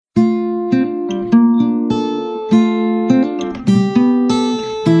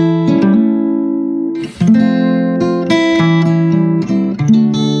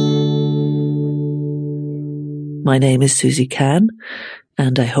My name is Susie Can,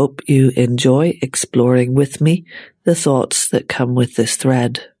 and I hope you enjoy exploring with me the thoughts that come with this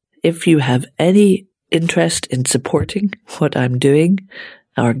thread. If you have any interest in supporting what I'm doing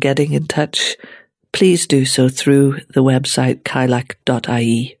or getting in touch, please do so through the website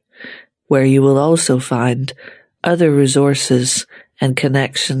kylak.ie, where you will also find other resources and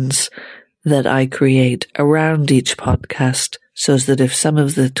connections that I create around each podcast, so that if some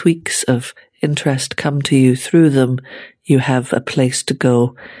of the tweaks of interest come to you through them, you have a place to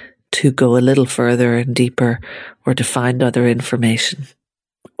go a little further and deeper, or to find other information,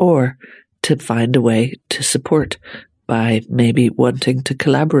 or to find a way to support by maybe wanting to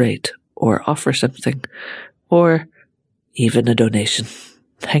collaborate or offer something, or even a donation.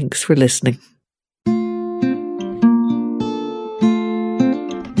 Thanks for listening.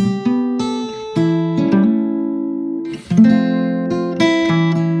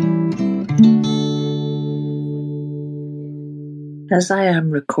 As I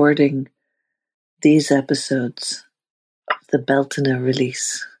am recording these episodes of the Beltane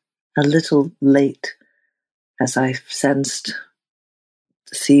release, a little late, as I've sensed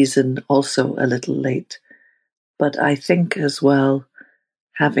the season also a little late, but I think as well,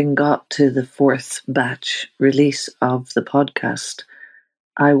 having got to the 4th batch release of the podcast,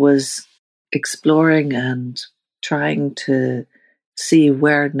 I was exploring and trying to see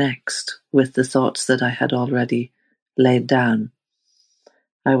where next with the thoughts that I had already laid down.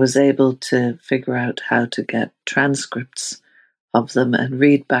 I was able to figure out how to get transcripts of them and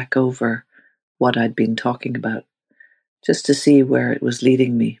read back over what I'd been talking about, just to see where it was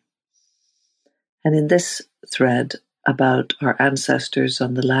leading me. And in this thread about our ancestors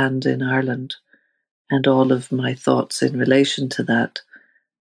on the land in Ireland and all of my thoughts in relation to that,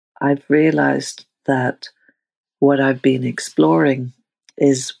 I've realized that what I've been exploring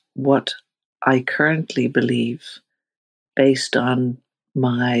is what I currently believe, based on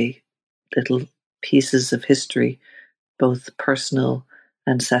my little pieces of history, both personal,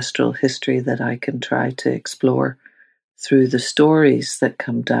 ancestral history that I can try to explore through the stories that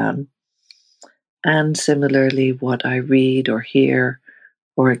come down, and similarly what I read or hear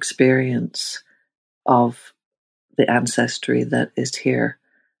or experience of the ancestry that is here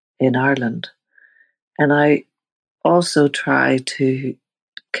in Ireland. And I also try to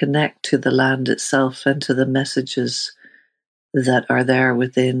connect to the land itself and to the messages that are there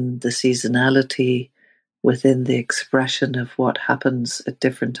within the seasonality, within the expression of what happens at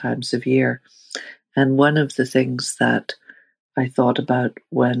different times of year. And one of the things that I thought about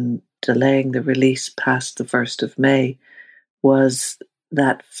when delaying the release past the 1st of May was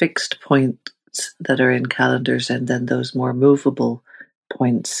that fixed points that are in calendars, and then those more movable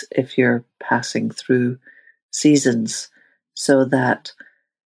points if you're passing through seasons, so that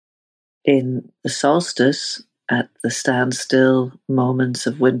in the solstice, at the standstill moments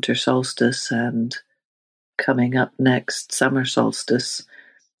of winter solstice, and coming up next summer solstice,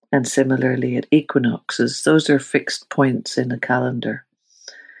 and similarly at equinoxes, those are fixed points in a calendar.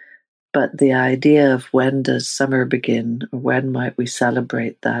 But the idea of when does summer begin, or when might we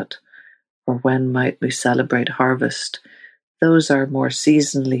celebrate that, or when might we celebrate harvest, those are more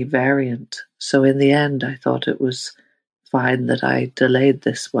seasonally variant. So in the end, I thought it was fine that I delayed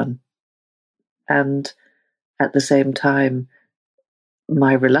this one. And at the same time,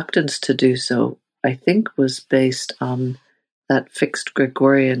 my reluctance to do so, I think, was based on that fixed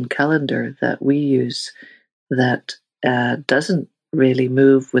Gregorian calendar that we use that doesn't really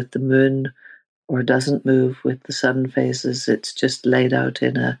move with the moon or doesn't move with the sun phases. It's just laid out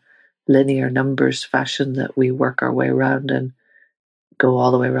in a linear numbers fashion that we work our way around and go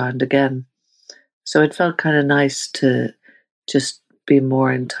all the way around again. So it felt kind of nice to just be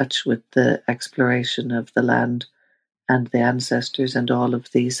more in touch with the exploration of the land and the ancestors and all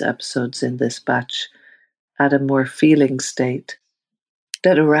of these episodes in this batch at a more feeling state,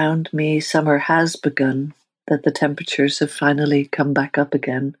 that around me summer has begun, that the temperatures have finally come back up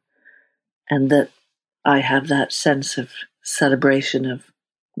again, and that I have that sense of celebration of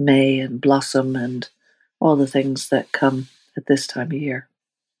May and blossom and all the things that come at this time of year.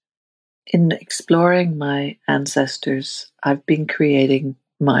 In exploring my ancestors, I've been creating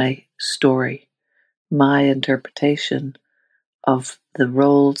my story, my interpretation of the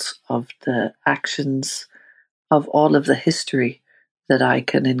roles, of the actions, of all of the history that I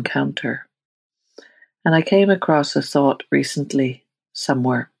can encounter. And I came across a thought recently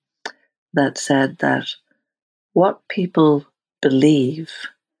somewhere that said that what people believe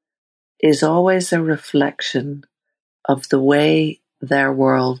is always a reflection of the way their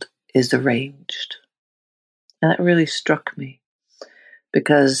world is arranged. And that really struck me,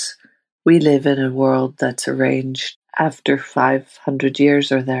 because we live in a world that's arranged after 500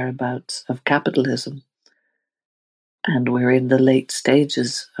 years or thereabouts of capitalism, and we're in the late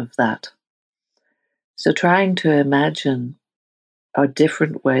stages of that. So trying to imagine a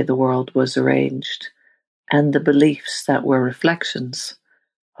different way the world was arranged and the beliefs that were reflections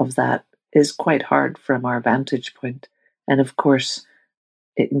of that is quite hard from our vantage point. And of course,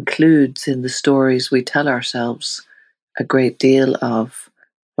 it includes in the stories we tell ourselves a great deal of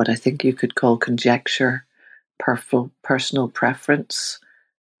what I think you could call conjecture, personal preference,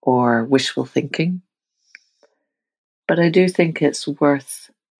 or wishful thinking. But I do think it's worth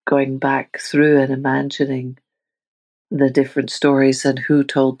going back through and imagining the different stories and who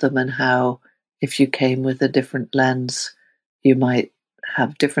told them and how, if you came with a different lens, you might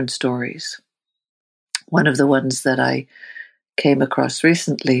have different stories. One of the ones that I came across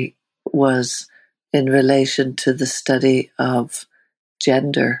recently was in relation to the study of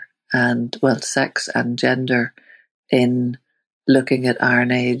gender and, well, sex and gender in looking at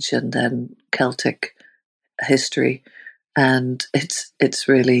Iron Age and then Celtic history. And it's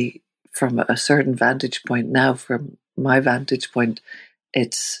really, from a certain vantage point now, from my vantage point,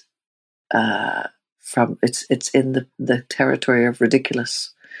 it's it's in the territory of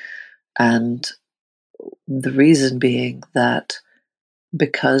ridiculous. And the reason being that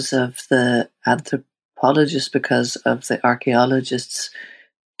because of the anthropologists, because of the archaeologists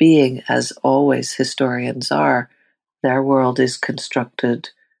being, as always historians are, their world is constructed.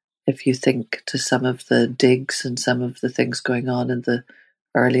 If you think to some of the digs and some of the things going on in the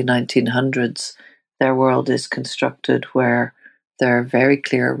early 1900s, their world is constructed where there are very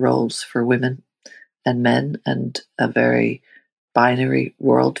clear roles for women and men and a very binary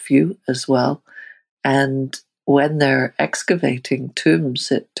worldview as well. And when they're excavating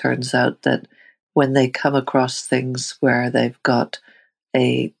tombs, it turns out that when they come across things where they've got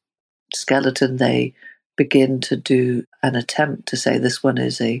a skeleton, they begin to do an attempt to say this one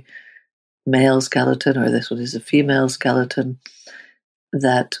is a male skeleton or this one is a female skeleton,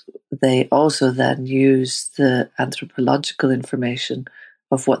 that they also then use the anthropological information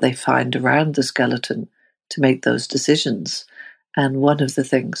of what they find around the skeleton to make those decisions. And one of the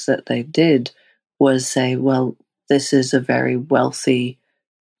things that they did was say, well, this is a very wealthy,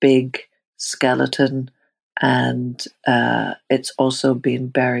 big skeleton, and it's also been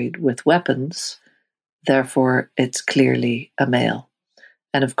buried with weapons. Therefore, it's clearly a male.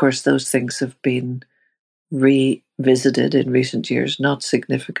 And of course, those things have been revisited in recent years, not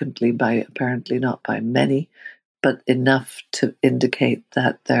significantly by, apparently not by many, but enough to indicate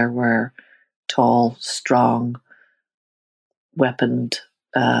that there were tall, strong, weaponed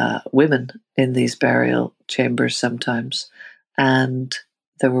women in these burial chambers sometimes. And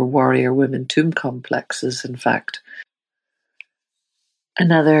there were warrior women tomb complexes, in fact.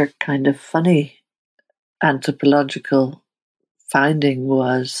 Another kind of funny anthropological finding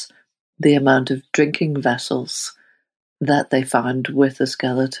was the amount of drinking vessels that they found with the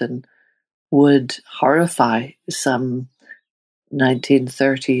skeleton would horrify some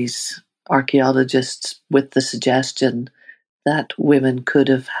 1930s archaeologists with the suggestion that women could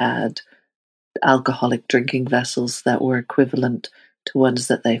have had alcoholic drinking vessels that were equivalent to ones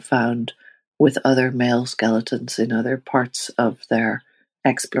that they found with other male skeletons in other parts of their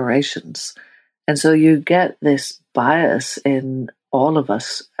explorations. And so you get this bias in all of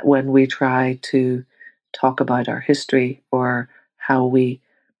us when we try to talk about our history or how we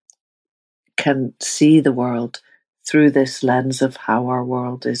can see the world through this lens of how our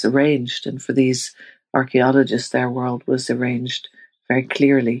world is arranged. And for these archaeologists, their world was arranged very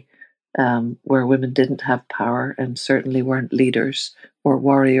clearly, where women didn't have power and certainly weren't leaders or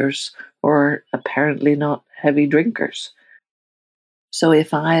warriors or apparently not heavy drinkers. So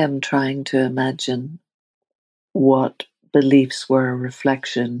if I am trying to imagine what beliefs were a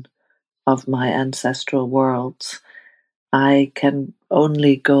reflection of my ancestral worlds, I can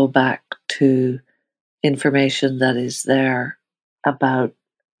only go back to information that is there about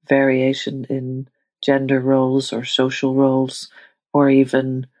variation in gender roles or social roles, or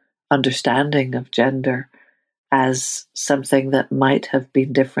even understanding of gender as something that might have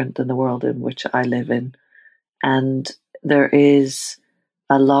been different than the world in which I live in. And there is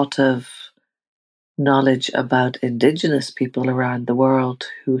a lot of knowledge about Indigenous people around the world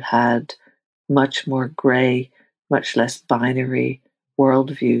who had much more grey, much less binary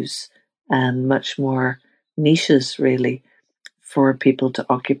worldviews and much more niches, really, for people to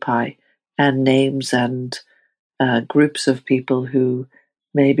occupy, and names and groups of people who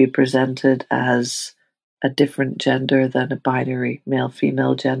may be presented as a different gender than a binary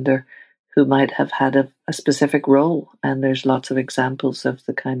male-female gender, who might have had a specific role. And there's lots of examples of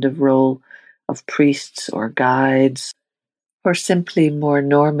the kind of role of priests or guides, or simply more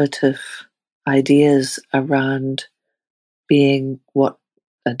normative ideas around being, what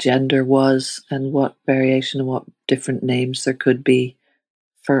a gender was and what variation and what different names there could be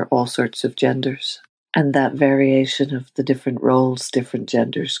for all sorts of genders. And that variation of the different roles different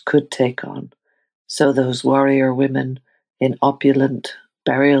genders could take on. So those warrior women in opulent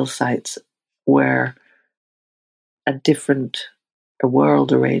burial sites were a different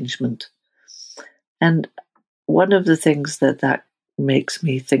world arrangement. And one of the things that makes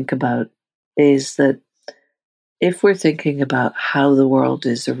me think about is that if we're thinking about how the world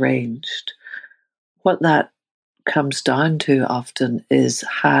is arranged, what that comes down to often is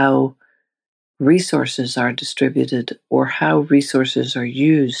how resources are distributed or how resources are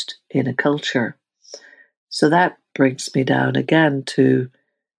used in a culture. So that brings me down again to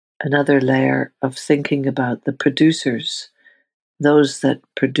another layer of thinking about the producers, those that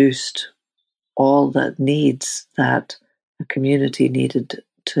produced all the needs that a community needed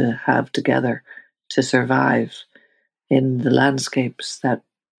to have together to survive in the landscapes that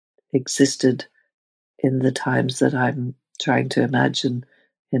existed in the times that I'm trying to imagine,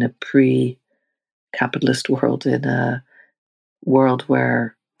 in a pre-capitalist world, in a world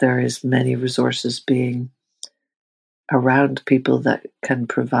where there is many resources being around people that can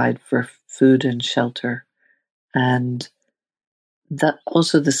provide for food and shelter. And that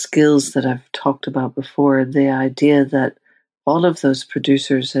also the skills that I've talked about before, the idea that all of those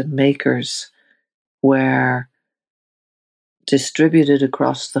producers and makers were distributed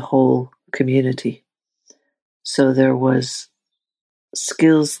across the whole community. So there was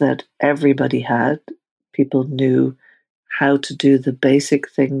skills that everybody had. People knew how to do the basic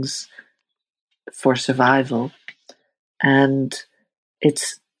things for survival. And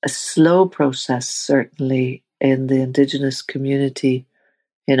it's a slow process, certainly in the Indigenous community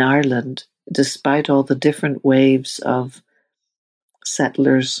in Ireland, despite all the different waves of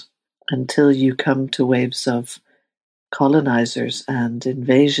settlers, until you come to waves of colonizers and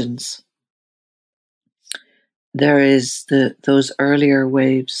invasions. There is those earlier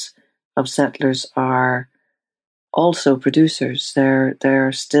waves of settlers are also producers.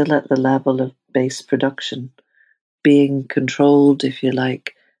 They're still at the level of base production, being controlled, if you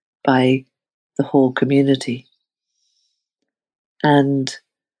like, by the whole community. And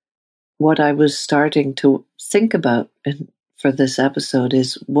what I was starting to think about for this episode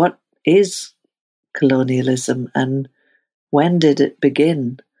is, what is colonialism and when did it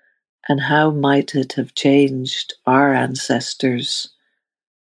begin? And how might it have changed our ancestors'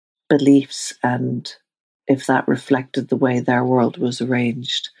 beliefs, and if that reflected the way their world was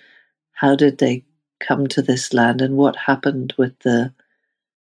arranged? How did they come to this land, and what happened with the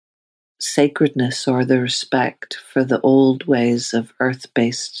sacredness or the respect for the old ways of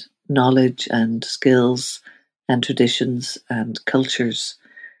earth-based knowledge and skills and traditions and cultures?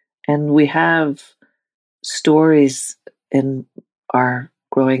 And we have stories in our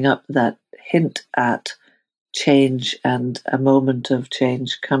growing up that hint at change and a moment of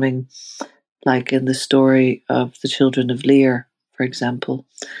change coming, like in the story of the Children of Lear, for example,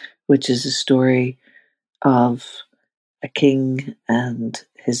 which is a story of a king and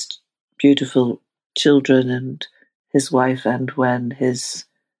his beautiful children and his wife, and when his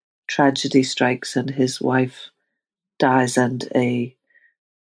tragedy strikes and his wife dies and a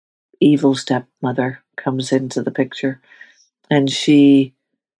evil stepmother comes into the picture, and she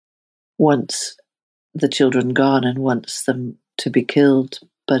wants the children gone and wants them to be killed,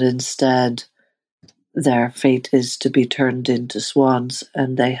 but instead their fate is to be turned into swans,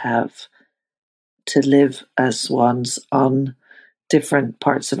 and they have to live as swans on different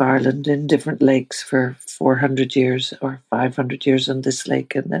parts of Ireland in different lakes for 400 years or 500 years on this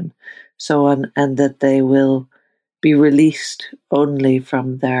lake, and then so on, and that they will be released only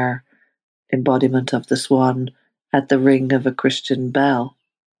from their embodiment of the swan at the ring of a Christian bell.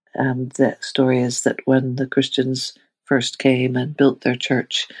 And the story is that when the Christians first came and built their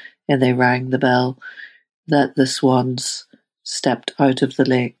church and they rang the bell, that the swans stepped out of the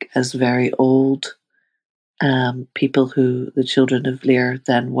lake as very old people who the Children of Lear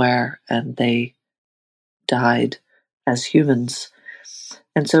then were, and they died as humans.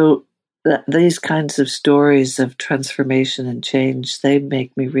 And so these kinds of stories of transformation and change, they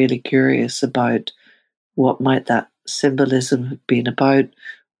make me really curious about what might that symbolism have been about.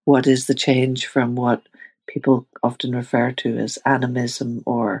 What is the change from what people often refer to as animism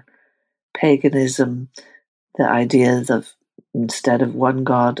or paganism, the idea of, instead of one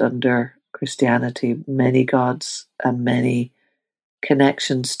God under Christianity, many gods and many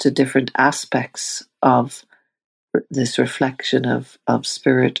connections to different aspects of this reflection of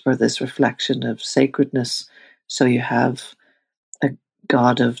spirit, or this reflection of sacredness. So you have a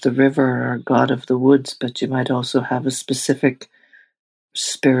god of the river or god of the woods, but you might also have a specific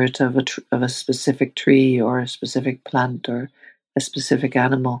spirit of a specific tree or a specific plant or a specific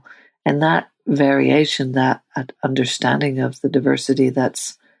animal. And that variation, that understanding of the diversity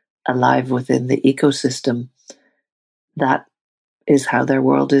that's alive within the ecosystem, that is how their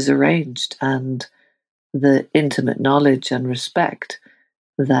world is arranged. And the intimate knowledge and respect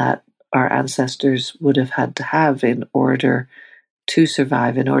that our ancestors would have had to have in order to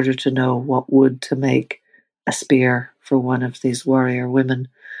survive, in order to know what wood to make a spear for one of these warrior women,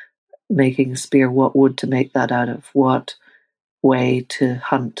 making a spear, what wood to make that out of, what way to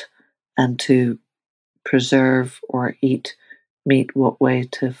hunt and to preserve or eat meat, what way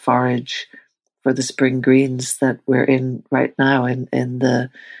to forage for the spring greens that we're in right now in the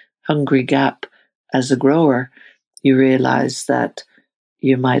hungry gap. As a grower, you realize that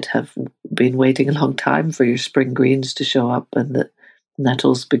you might have been waiting a long time for your spring greens to show up and the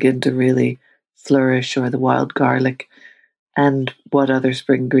nettles begin to really flourish, or the wild garlic, and what other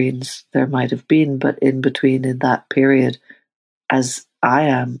spring greens there might have been. But in between, in that period, as I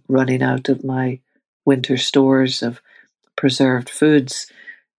am running out of my winter stores of preserved foods,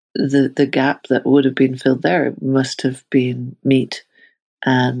 the gap that would have been filled there must have been meat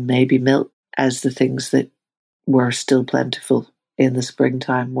and maybe milk as the things that were still plentiful in the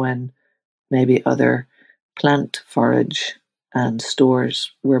springtime, when maybe other plant forage and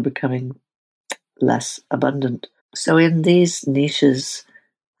stores were becoming less abundant. So in these niches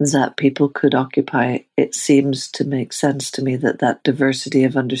that people could occupy, it seems to make sense to me that that diversity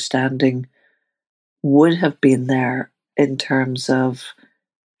of understanding would have been there in terms of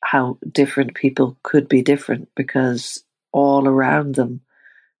how different people could be different, because all around them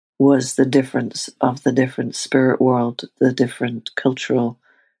was the difference of the different spirit world, the different cultural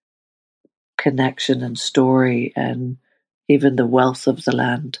connection and story, and even the wealth of the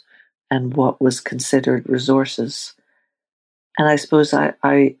land and what was considered resources. And I suppose I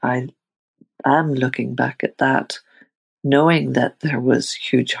am looking back at that, knowing that there was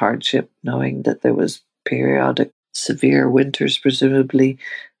huge hardship, knowing that there was periodic severe winters, presumably,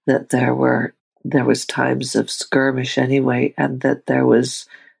 that there was times of skirmish anyway, and that there was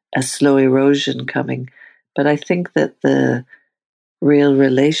a slow erosion coming. But I think that the real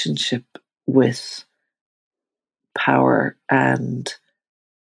relationship with power and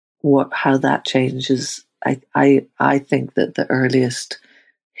how that changes, I think that the earliest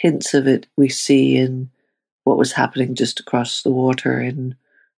hints of it we see in what was happening just across the water in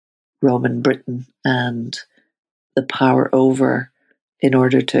Roman Britain, and the power over, in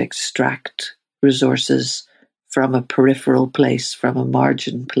order to extract resources from a peripheral place, from a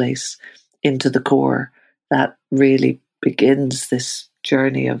margin place, into the core. That really begins this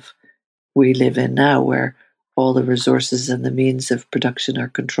journey of we live in now, where all the resources and the means of production are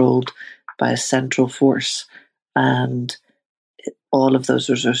controlled by a central force, and all of those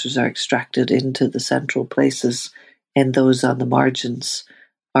resources are extracted into the central places, and those on the margins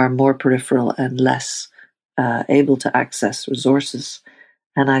are more peripheral and less able to access resources.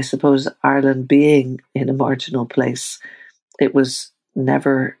 And I suppose Ireland, being in a marginal place, it was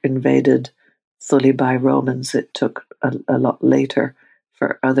never invaded fully by Romans. It took a lot later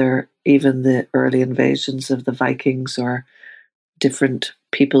for even the early invasions of the Vikings or different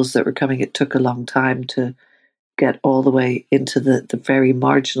peoples that were coming. It took a long time to get all the way into the very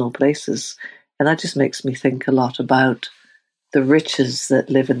marginal places. And that just makes me think a lot about the riches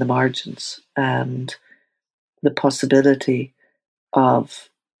that live in the margins, and the possibility of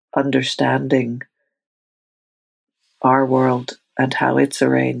understanding our world and how it's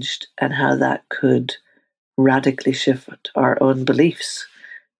arranged, and how that could radically shift our own beliefs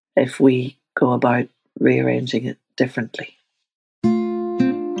if we go about rearranging it differently.